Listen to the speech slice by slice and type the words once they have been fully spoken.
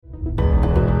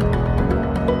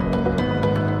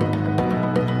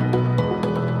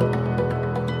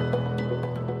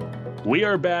We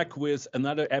are back with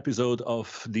another episode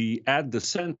of the At the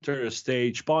Center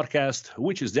Stage podcast,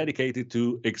 which is dedicated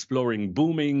to exploring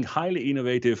booming, highly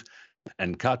innovative,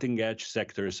 and cutting-edge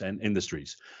sectors and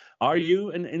industries. Are you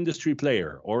an industry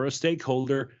player or a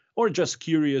stakeholder, or just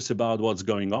curious about what's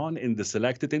going on in the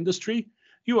selected industry?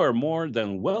 You are more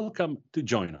than welcome to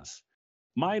join us.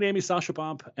 My name is Sasha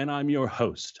Pop, and I'm your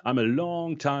host. I'm a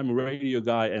long-time radio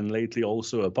guy and lately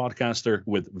also a podcaster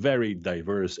with very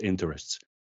diverse interests.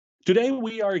 Today,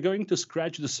 we are going to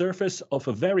scratch the surface of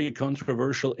a very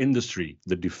controversial industry,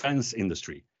 the defense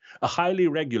industry, a highly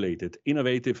regulated,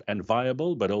 innovative, and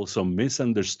viable, but also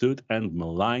misunderstood and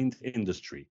maligned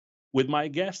industry. With my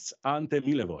guests, Ante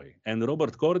Milevoj and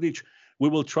Robert Kordić, we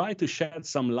will try to shed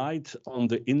some light on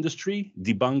the industry,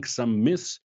 debunk some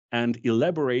myths, and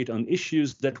elaborate on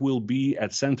issues that will be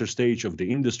at center stage of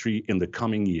the industry in the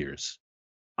coming years.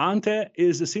 Ante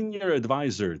is a senior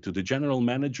advisor to the general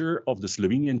manager of the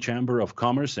Slovenian Chamber of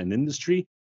Commerce and Industry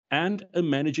and a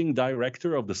managing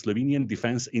director of the Slovenian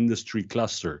Defense Industry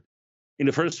Cluster. In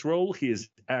the first role, he is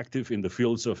active in the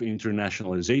fields of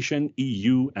internationalization,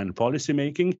 EU, and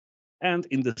policymaking. And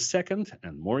in the second,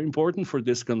 and more important for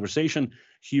this conversation,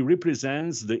 he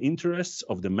represents the interests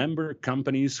of the member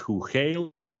companies who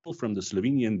hail from the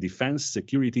Slovenian defense,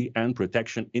 security, and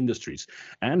protection industries,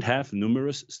 and have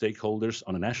numerous stakeholders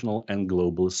on a national and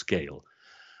global scale.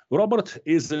 Robert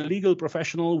is a legal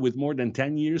professional with more than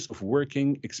 10 years of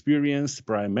working experience,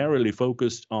 primarily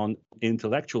focused on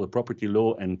intellectual property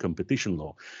law and competition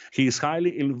law. He is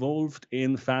highly involved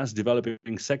in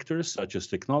fast-developing sectors such as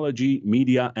technology,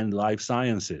 media, and life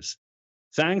sciences.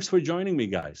 Thanks for joining me,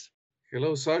 guys.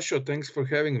 Hello, Sasha. Thanks for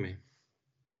having me.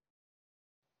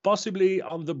 Possibly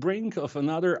on the brink of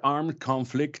another armed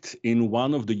conflict in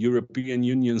one of the European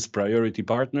Union's priority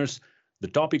partners, the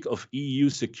topic of EU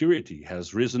security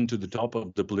has risen to the top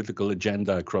of the political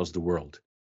agenda across the world.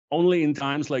 Only in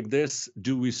times like this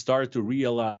do we start to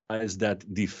realize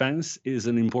that defense is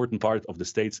an important part of the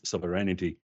state's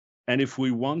sovereignty. And if we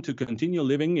want to continue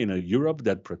living in a Europe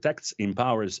that protects,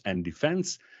 empowers, and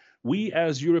defends, we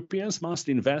as Europeans must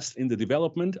invest in the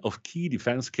development of key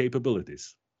defense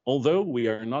capabilities. Although we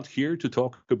are not here to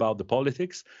talk about the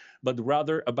politics, but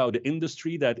rather about the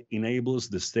industry that enables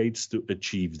the states to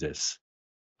achieve this.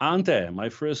 Ante, my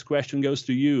first question goes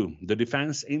to you. The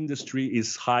defense industry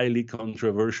is highly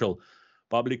controversial.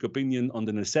 Public opinion on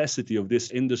the necessity of this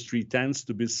industry tends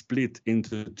to be split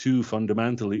into two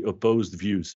fundamentally opposed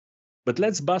views. But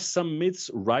let's bust some myths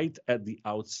right at the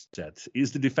outset.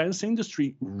 Is the defense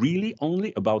industry really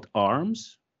only about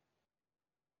arms?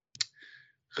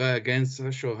 Hi again,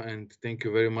 Sasha, and thank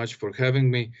you very much for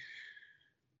having me.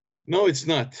 No, it's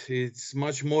not. It's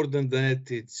much more than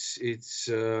that.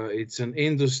 It's an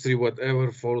industry, whatever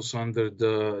falls under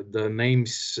the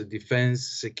names defense,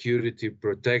 security,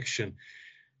 protection.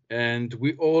 And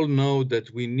we all know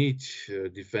that we need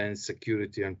defense,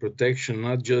 security, and protection,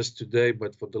 not just today,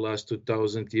 but for the last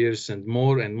 2,000 years and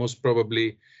more. And most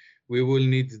probably, we will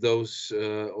need those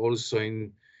also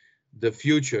in the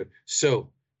future. So,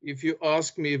 if you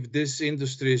ask me if this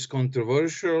industry is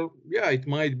controversial, yeah, it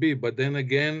might be. But then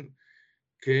again,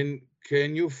 can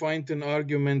you find an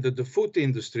argument that the food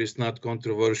industry is not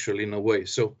controversial in a way?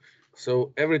 So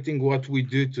everything what we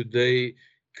do today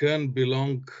can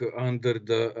belong under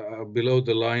the below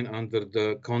the line under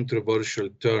the controversial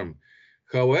term.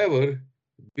 However,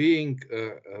 being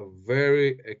a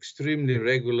very extremely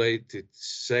regulated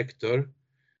sector,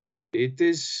 it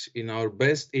is in our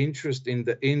best interest in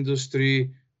the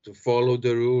industry to follow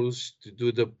the rules, to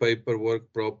do the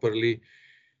paperwork properly,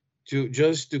 to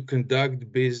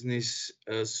conduct business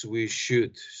as we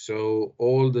should. So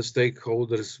all the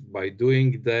stakeholders, by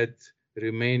doing that,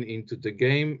 remain into the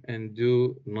game and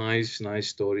do nice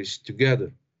stories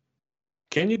together.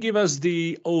 Can you give us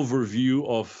the overview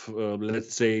of,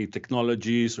 let's say,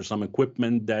 technologies or some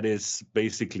equipment that is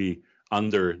basically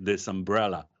under this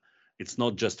umbrella? It's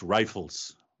not just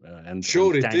rifles.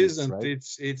 Sure, and tanks, it isn't. Right?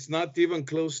 It's not even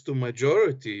close to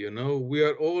majority. You know, we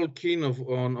are all keen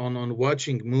on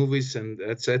watching movies and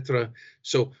etc.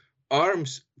 So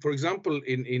arms, for example,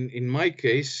 in my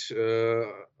case,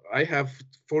 I have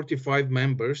 45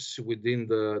 members within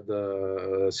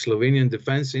the Slovenian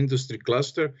defense industry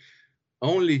cluster.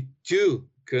 Only 2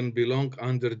 can belong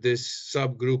under this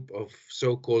subgroup of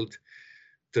so-called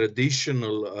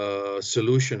traditional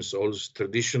solutions, also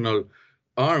traditional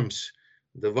arms.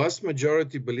 The vast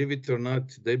majority, believe it or not,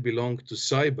 they belong to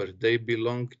cyber, they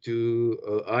belong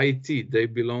to IT, they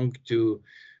belong to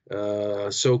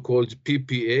so-called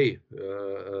PPA,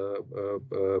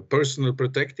 personal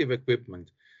protective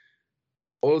equipment.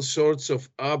 all sorts of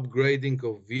upgrading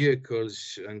of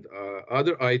vehicles and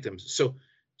other items. So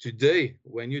today,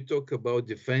 when you talk about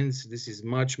defense, this is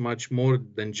much, much more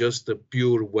than just a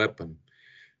pure weapon.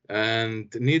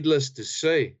 And needless to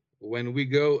say, when we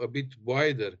go a bit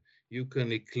wider, you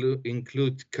can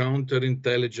include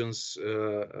counterintelligence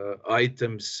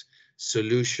items,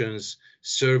 solutions,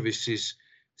 services,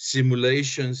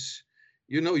 simulations.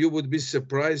 You know, you would be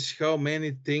surprised how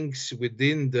many things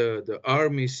within the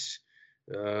armies,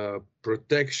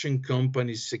 protection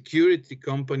companies, security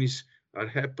companies are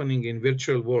happening in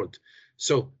virtual world.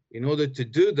 So in order to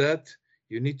do that,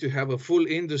 you need to have a full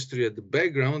industry at the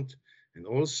background. And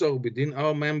also within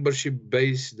our membership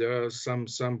base, there are some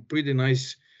pretty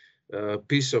nice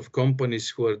piece of companies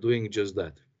who are doing just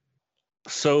that.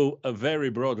 So a very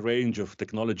broad range of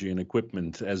technology and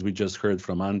equipment, as we just heard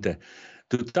from Ante.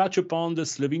 To touch upon the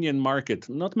Slovenian market,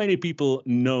 not many people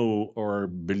know or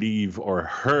believe or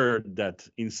heard that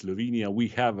in Slovenia we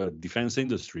have a defense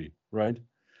industry, right?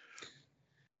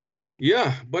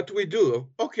 Yeah, but we do.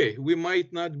 Okay, we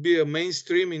might not be a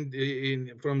mainstream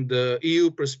from the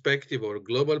EU perspective or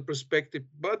global perspective,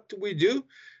 but we do.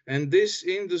 And this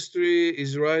industry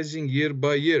is rising year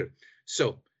by year.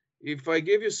 So if I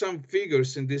give you some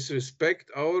figures in this respect,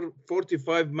 our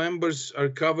 45 members are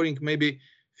covering maybe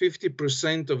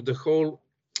 50% of the whole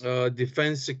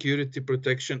defense security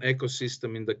protection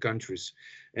ecosystem in the countries.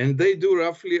 And they do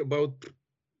roughly about,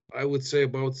 I would say,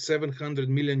 about 700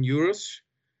 million euros.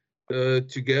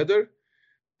 Together.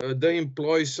 They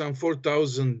employ some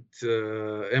 4,000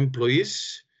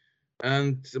 employees.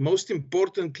 And most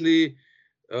importantly,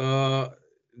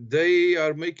 they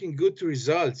are making good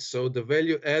results. So the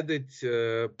value added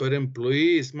per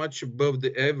employee is much above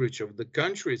the average of the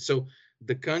country. So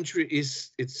the country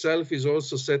itself is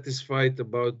also satisfied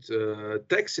about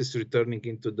taxes returning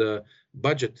into the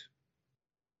budget.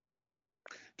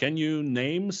 Can you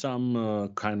name some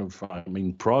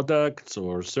products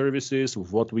or services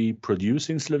of what we produce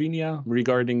in Slovenia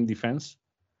regarding defense?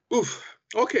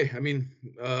 Okay.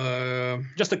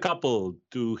 Just a couple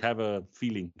to have a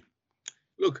feeling.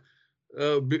 Look,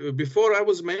 before I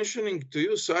was mentioning to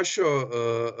you,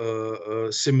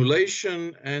 Sasha,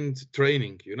 simulation and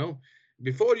training, you know,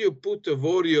 before you put a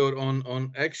warrior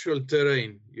on actual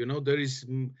terrain, you know, there is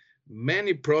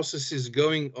many processes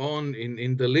going on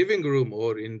in the living room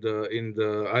or in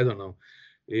the I don't know,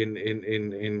 in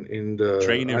the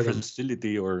training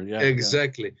facility or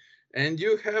exactly. Yeah. And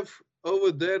you have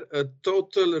over there a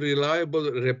total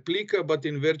reliable replica, but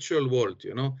in virtual world,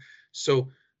 you know.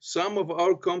 So some of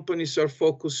our companies are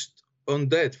focused on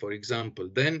that, for example.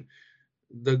 Then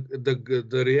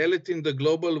the reality in the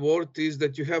global world is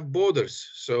that you have borders.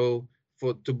 So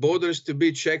for the borders to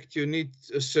be checked, you need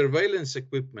surveillance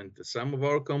equipment. Some of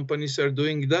our companies are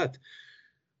doing that.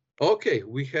 Okay,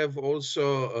 we have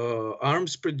also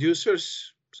arms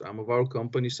producers. Some of our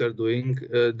companies are doing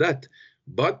that.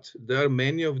 But there are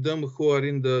many of them who are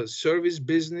in the service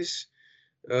business,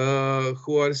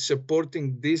 who are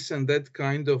supporting this and that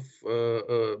kind of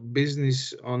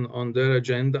business on their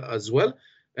agenda as well.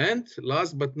 And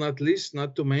last but not least,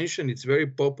 not to mention, it's very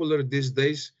popular these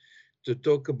days to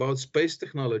talk about space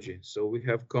technology. So we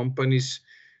have companies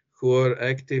who are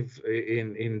active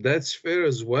in that sphere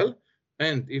as well.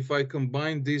 And if I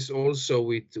combine this also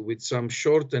with some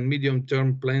short and medium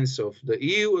term plans of the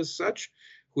EU as such,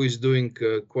 who is doing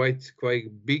quite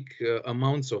big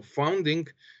amounts of funding,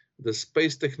 the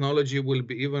space technology will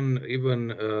be even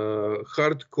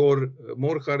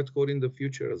more hardcore in the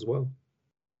future as well.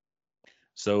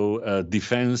 So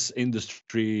defense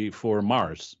industry for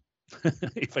Mars,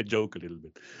 if I joke a little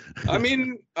bit. I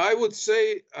mean, I would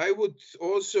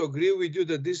also agree with you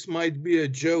that this might be a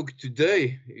joke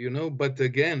today, you know, but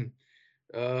again,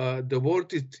 the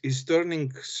world is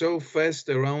turning so fast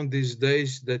around these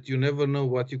days that you never know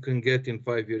what you can get in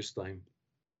 5 years' time.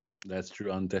 That's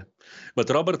true, Ante. But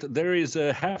Robert, there is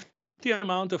a hefty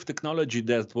amount of technology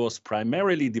that was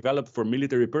primarily developed for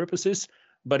military purposes,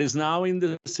 but is now in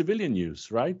the civilian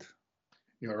use, right?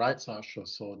 You're right, Sasha.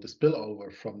 So the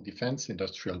spillover from defense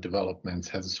industrial developments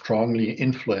has strongly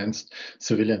influenced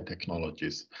civilian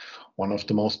technologies. One of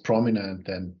the most prominent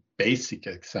and basic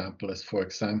example is, for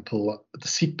example, the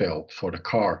seatbelt for the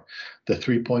car. The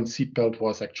 3-point seatbelt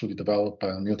was actually developed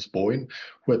by Niels Boyn,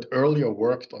 who had earlier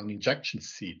worked on injection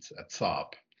seats at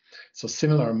Saab. So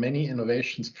similar, many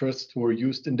innovations first were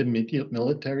used in the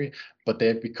military, but they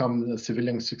have become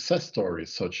civilian success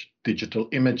stories, such digital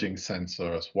imaging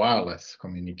sensors, wireless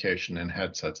communication and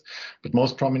headsets, but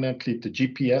most prominently the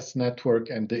GPS network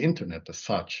and the internet as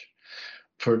such.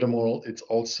 Furthermore, it's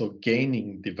also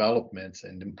gaining developments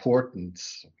and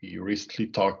importance. We recently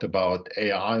talked about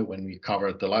AI when we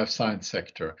covered the life science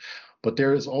sector, but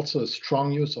there is also a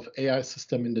strong use of AI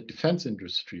system in the defense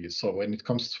industry. So when it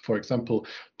comes, for example,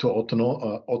 to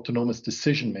autonomous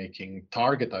decision-making,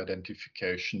 target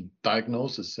identification,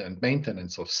 diagnosis and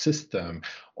maintenance of system,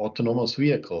 autonomous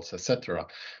vehicles, etc.,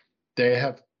 they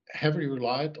have heavily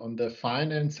relied on the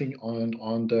financing,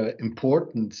 on the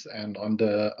importance and on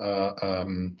the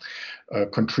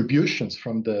contributions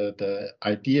from the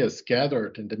ideas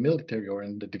gathered in the military or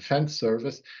in the defense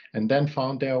service, and then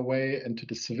found their way into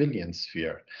the civilian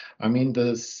sphere. I mean,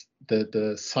 the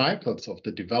cycles of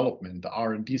the development, the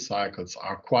R&D cycles,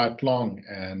 are quite long,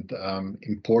 and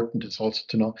important is also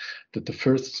to know that the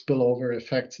first spillover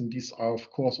effects in these are,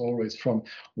 of course, always from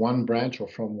one branch or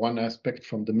from one aspect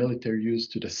from the military use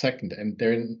to the second, and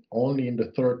then only in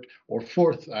the third or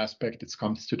fourth aspect it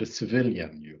comes to the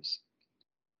civilian use.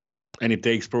 And it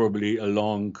takes probably a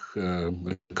long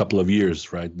a couple of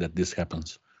years, right, that this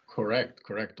happens.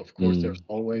 Correct. Of course, there's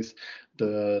always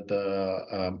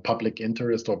the public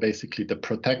interest, or basically the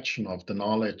protection of the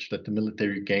knowledge that the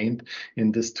military gained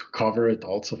in this, to cover it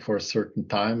also for a certain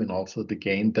time, and also to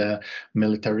gain the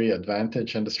military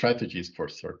advantage and the strategies for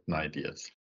certain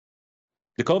ideas.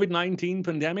 The COVID-19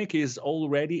 pandemic is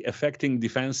already affecting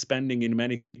defense spending in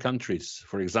many countries.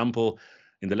 For example,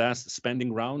 in the last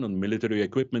spending round on military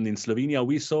equipment in Slovenia,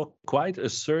 we saw quite a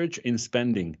surge in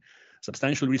spending.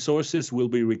 Substantial resources will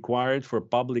be required for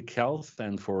public health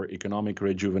and for economic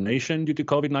rejuvenation due to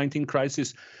COVID-19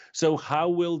 crisis. So how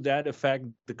will that affect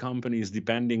the companies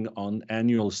depending on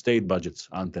annual state budgets,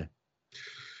 Ante?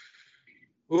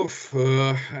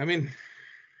 I mean,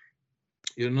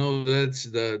 you know, that's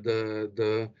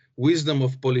the wisdom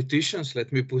of politicians.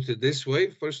 Let me put it this way.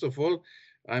 First of all,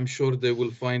 I'm sure they will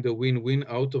find a win-win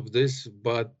out of this.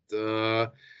 But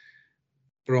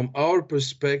from our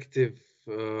perspective,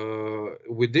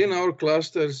 within our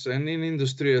clusters and in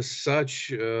industry as such,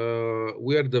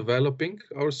 we are developing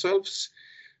ourselves.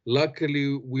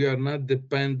 Luckily, we are not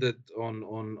dependent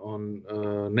on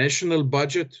national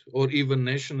budget or even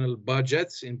national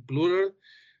budgets in plural.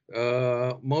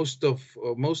 Most of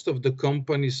the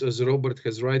companies, as Robert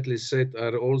has rightly said,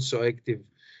 are also active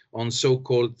on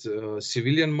so-called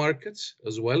civilian markets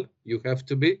as well. You have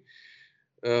to be.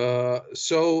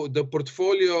 So the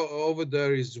portfolio over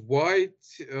there is wide.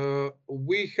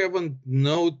 We haven't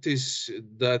noticed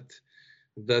that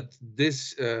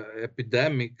this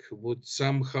epidemic would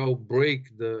somehow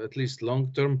break the at least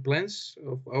long-term plans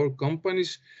of our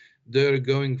companies. They're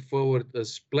going forward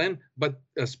as planned.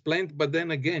 But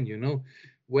then again, you know,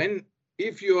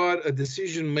 if you are a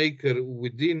decision maker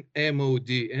within MOD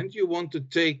and you want to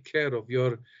take care of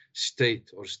your state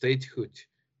or statehood,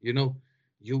 you know,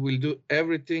 you will do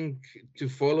everything to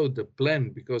follow the plan,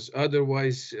 because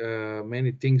otherwise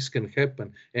many things can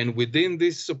happen. And within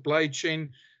this supply chain,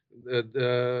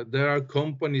 there are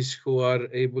companies who are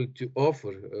able to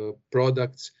offer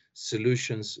products,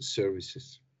 solutions,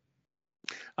 services.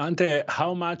 Ante,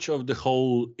 how much of the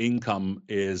whole income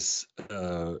is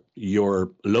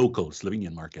your local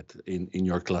Slovenian market in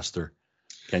your cluster?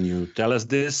 Can you tell us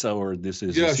this, or this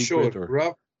is a secret? Sure.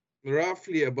 Or?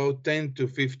 Roughly about 10 to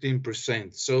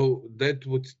 15%. So that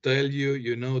would tell you,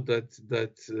 you know, that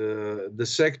the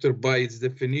sector, by its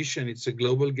definition, it's a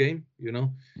global game. You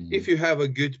know, if you have a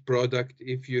good product,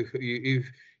 if you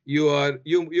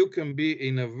can be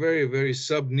in a very, very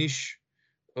sub niche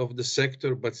of the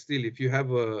sector, but still, if you have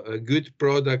a good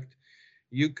product,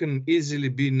 you can easily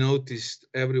be noticed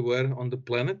everywhere on the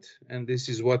planet. And this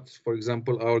is what, for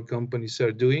example, our companies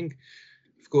are doing.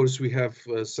 Of course, we have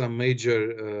some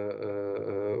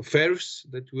major fairs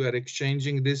that we are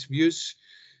exchanging these views.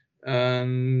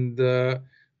 And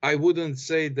I wouldn't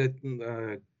say that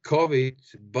COVID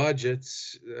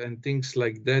budgets and things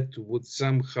like that would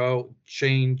somehow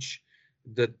change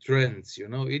the trends. You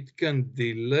know, it can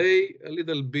delay a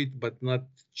little bit, but not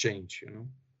change, you know.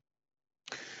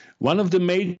 One of the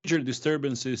major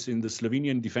disturbances in the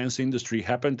Slovenian defense industry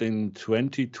happened in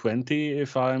 2020,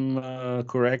 if I'm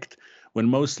correct, when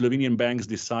most Slovenian banks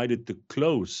decided to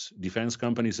close defense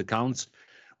companies' accounts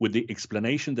with the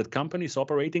explanation that companies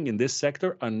operating in this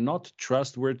sector are not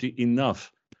trustworthy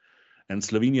enough. And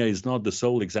Slovenia is not the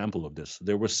sole example of this.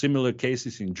 There were similar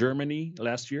cases in Germany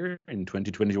last year, in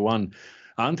 2021.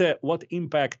 Ante, what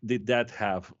impact did that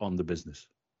have on the business?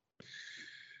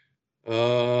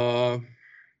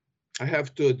 I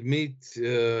have to admit,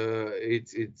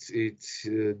 it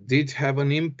did have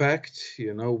an impact.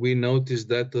 You know, we noticed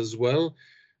that as well.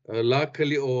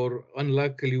 Luckily or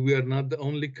unluckily, we are not the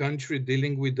only country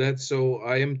dealing with that. So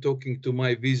I am talking to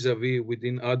my vis-a-vis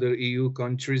within other EU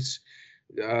countries,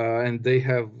 and they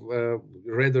have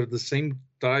rather the same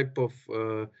type of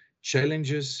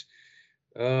challenges.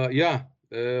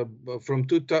 From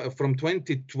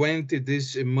 2020,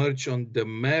 this emerged on the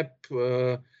map.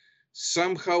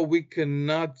 Somehow we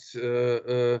cannot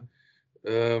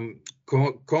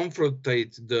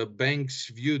confrontate the bank's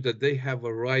view that they have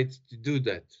a right to do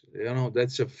that.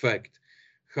 That's a fact.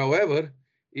 However,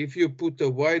 if you put a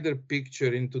wider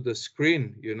picture into the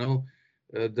screen,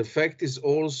 the fact is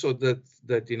also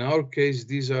that in our case,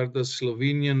 these are the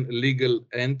Slovenian legal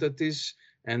entities,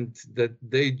 and that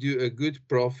they do a good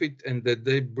profit and that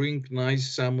they bring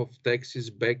nice sum of taxes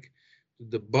back to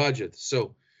the budget.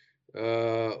 So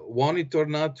want it or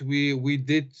not, we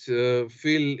did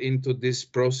fill into this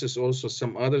process also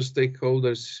some other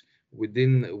stakeholders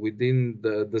within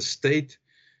the state,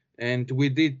 and we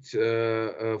did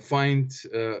find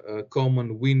a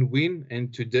common win-win.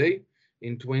 And today,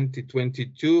 in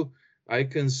 2022, I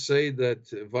can say that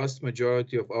the vast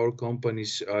majority of our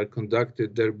companies are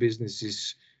conducted their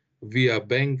businesses via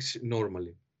banks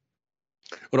normally.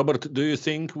 Robert, do you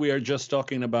think we are just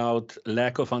talking about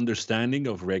lack of understanding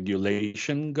of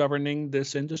regulation governing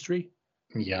this industry?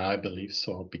 Yeah, I believe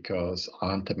so, because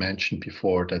Ante mentioned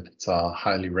before that it's a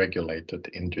highly regulated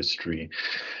industry.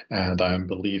 And I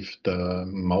believe the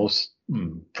most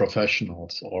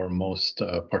professionals or most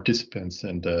participants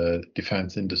in the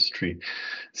defense industry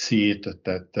see it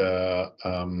that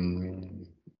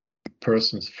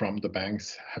persons from the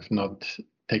banks have not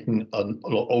taken an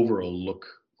overall look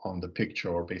on the picture,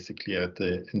 or basically at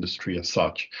the industry as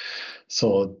such.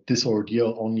 So this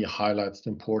ordeal only highlights the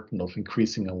importance of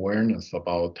increasing awareness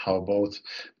about how both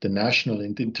the national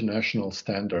and international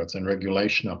standards and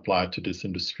regulation apply to this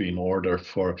industry in order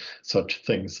for such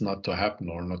things not to happen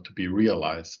or not to be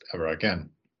realized ever again.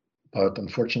 But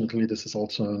unfortunately, this is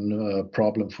also a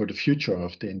problem for the future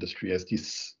of the industry, as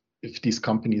if these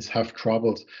companies have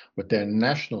troubles with their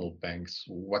national banks,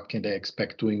 what can they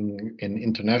expect doing in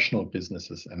international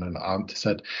businesses? And then Ante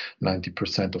said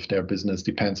 90% of their business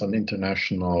depends on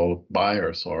international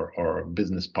buyers or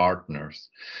business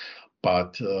partners.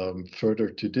 But further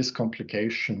to this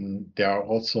complication, there are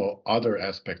also other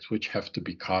aspects which have to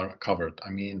be covered.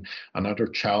 I mean, another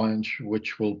challenge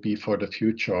which will be for the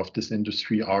future of this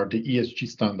industry are the ESG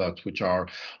standards, which are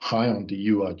high on the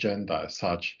EU agenda as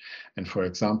such. And for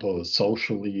example,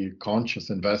 socially conscious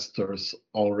investors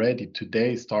already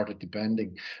today started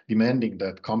demanding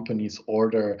that companies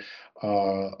order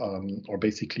or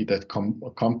basically that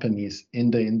companies in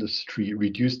the industry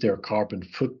reduce their carbon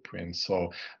footprint.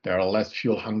 So there are less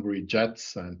fuel-hungry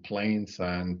jets and planes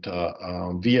and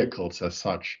vehicles as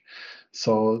such.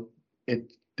 So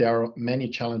there are many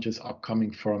challenges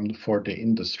upcoming for the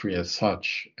industry as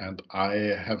such. And I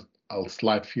have a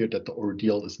slight fear that the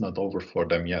ordeal is not over for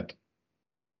them yet.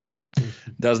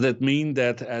 Does that mean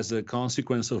that as a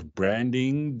consequence of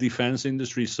branding defense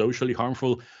industry socially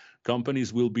harmful,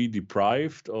 companies will be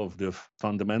deprived of the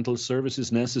fundamental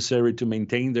services necessary to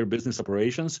maintain their business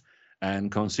operations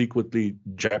and consequently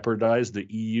jeopardize the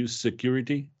EU's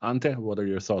security? Ante, what are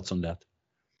your thoughts on that?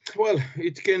 Well,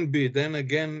 it can be. Then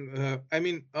again, I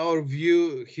mean, our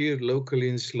view here locally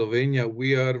in Slovenia,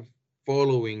 we are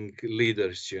following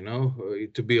leaders,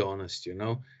 to be honest,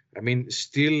 I mean,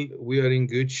 still we are in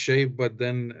good shape, but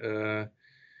then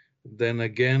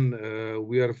again,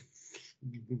 we are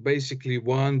basically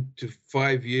 1 to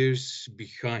 5 years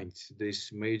behind these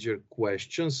major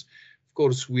questions. Of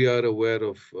course, we are aware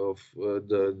of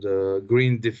the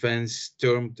green defense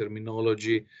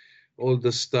terminology, all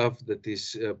the stuff that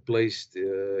is placed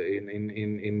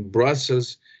in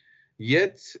Brussels.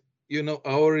 Yet,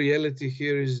 our reality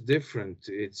here is different.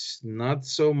 It's not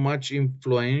so much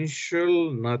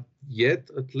influential, not yet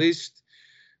at least.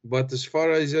 But as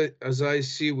far as I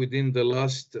see within the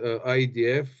last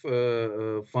IDF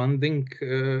funding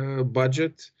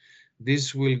budget,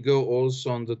 this will go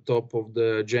also on the top of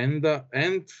the agenda.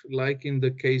 And like in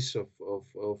the case of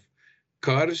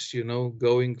cars,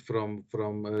 going from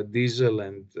diesel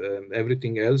and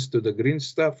everything else to the green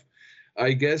stuff,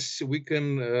 I guess we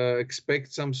can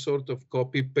expect some sort of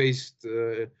copy-paste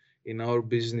in our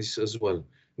business as well.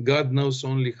 God knows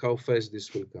only how fast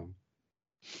this will come.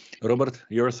 Robert,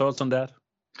 your thoughts on that?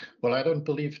 Well, I don't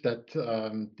believe that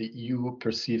the EU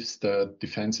perceives the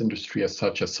defense industry as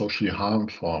such as socially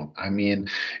harmful. I mean,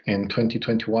 in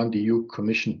 2021, the EU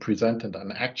Commission presented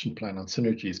an action plan on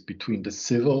synergies between the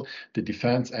civil, the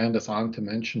defense, and, as Ante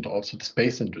mentioned, also the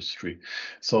space industry.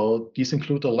 So these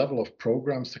include a level of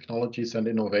programs, technologies, and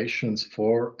innovations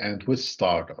for and with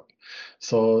startup.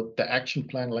 So the action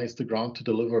plan lays the ground to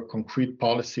deliver concrete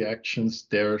policy actions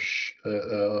there,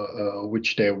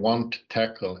 which they want to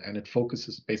tackle, and it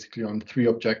focuses basically on three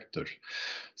objectives.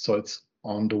 So it's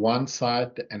on the one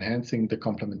side, enhancing the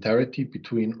complementarity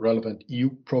between relevant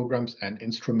EU programs and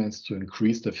instruments to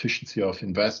increase the efficiency of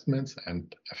investments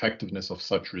and effectiveness of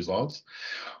such results.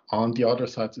 On the other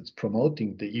side, it's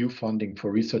promoting the EU funding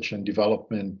for research and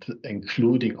development,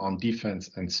 including on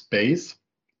defense and space,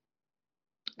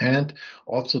 and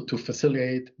also to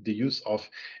facilitate the use of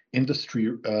industry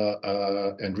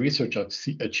and research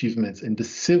achievements in the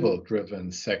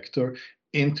civil-driven sector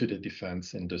into the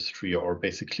defense industry, or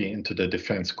basically into the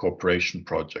defense cooperation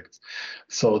projects.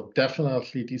 So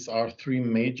definitely these are three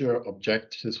major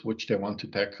objectives which they want to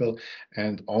tackle,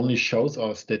 and only shows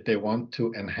us that they want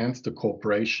to enhance the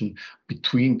cooperation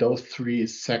between those three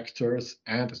sectors,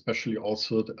 and especially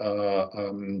also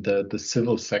the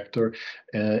civil sector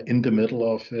in the middle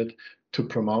of it, to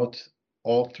promote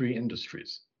all three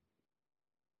industries.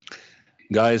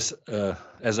 Guys,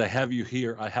 as I have you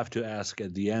here, I have to ask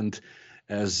at the end,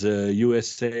 as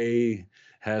USA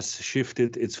has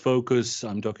shifted its focus,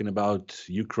 I'm talking about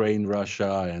Ukraine,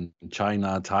 Russia, and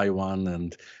China, Taiwan,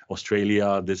 and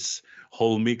Australia, this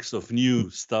whole mix of new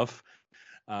stuff.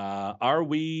 Are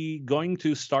we going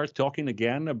to start talking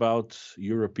again about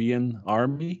European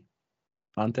army,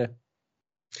 Ante?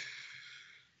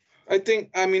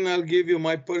 I mean, I'll give you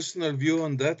my personal view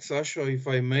on that, Sasha, if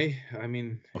I may. I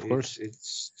mean, of course,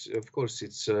 it's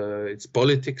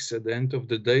politics at the end of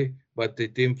the day, but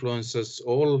it influences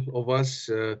all of us,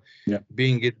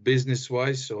 being it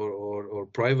business-wise or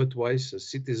private-wise as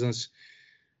citizens.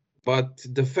 But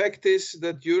the fact is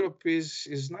that Europe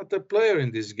is not a player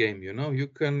in this game. You know, you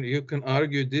can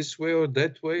argue this way or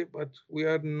that way, but we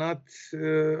are not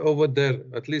over there,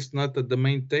 at least not at the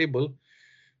main table.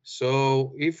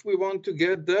 So if we want to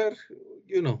get there,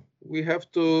 you know, we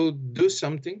have to do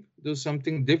something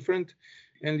different.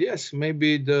 And yes,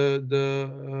 maybe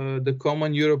the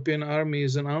common European army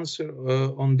is an answer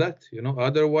on that. You know,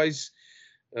 otherwise,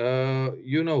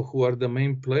 you know who are the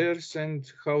main players and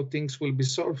how things will be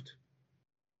solved.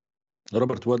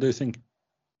 Robert, what do you think?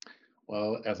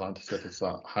 Well, as Ante said, it's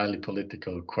a highly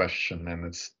political question, and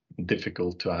it's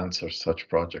difficult to answer such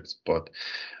projects. But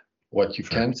what you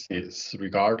can see is,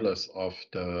 regardless of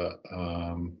the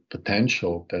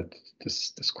potential that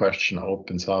this question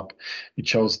opens up, it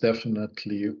shows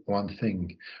definitely one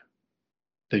thing.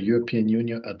 The European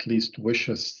Union at least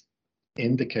wishes,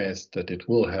 in the case that it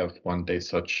will have one day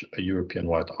such a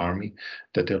European-wide army,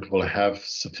 that it will have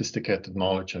sophisticated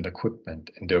knowledge and equipment,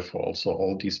 and therefore also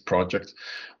all these projects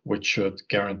which should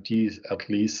guarantee at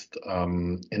least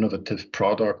innovative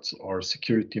products or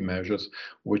security measures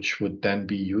which would then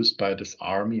be used by this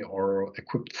army or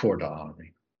equipped for the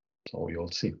army. So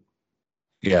you'll see.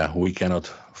 Yeah, we cannot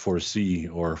foresee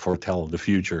or foretell the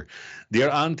future.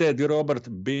 Dear Ante, dear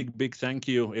Robert, big thank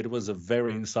you. It was a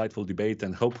very insightful debate,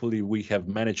 and hopefully we have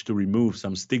managed to remove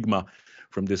some stigma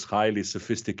from this highly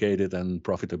sophisticated and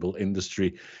profitable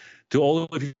industry. To all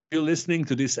of you listening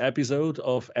to this episode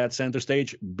of At Center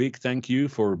Stage, big thank you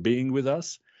for being with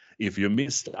us. If you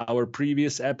missed our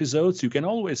previous episodes, you can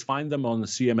always find them on the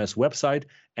CMS website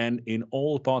and in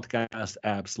all podcast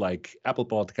apps like Apple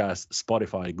Podcasts,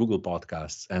 Spotify, Google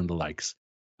Podcasts, and the likes.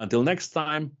 Until next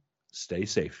time, stay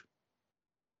safe.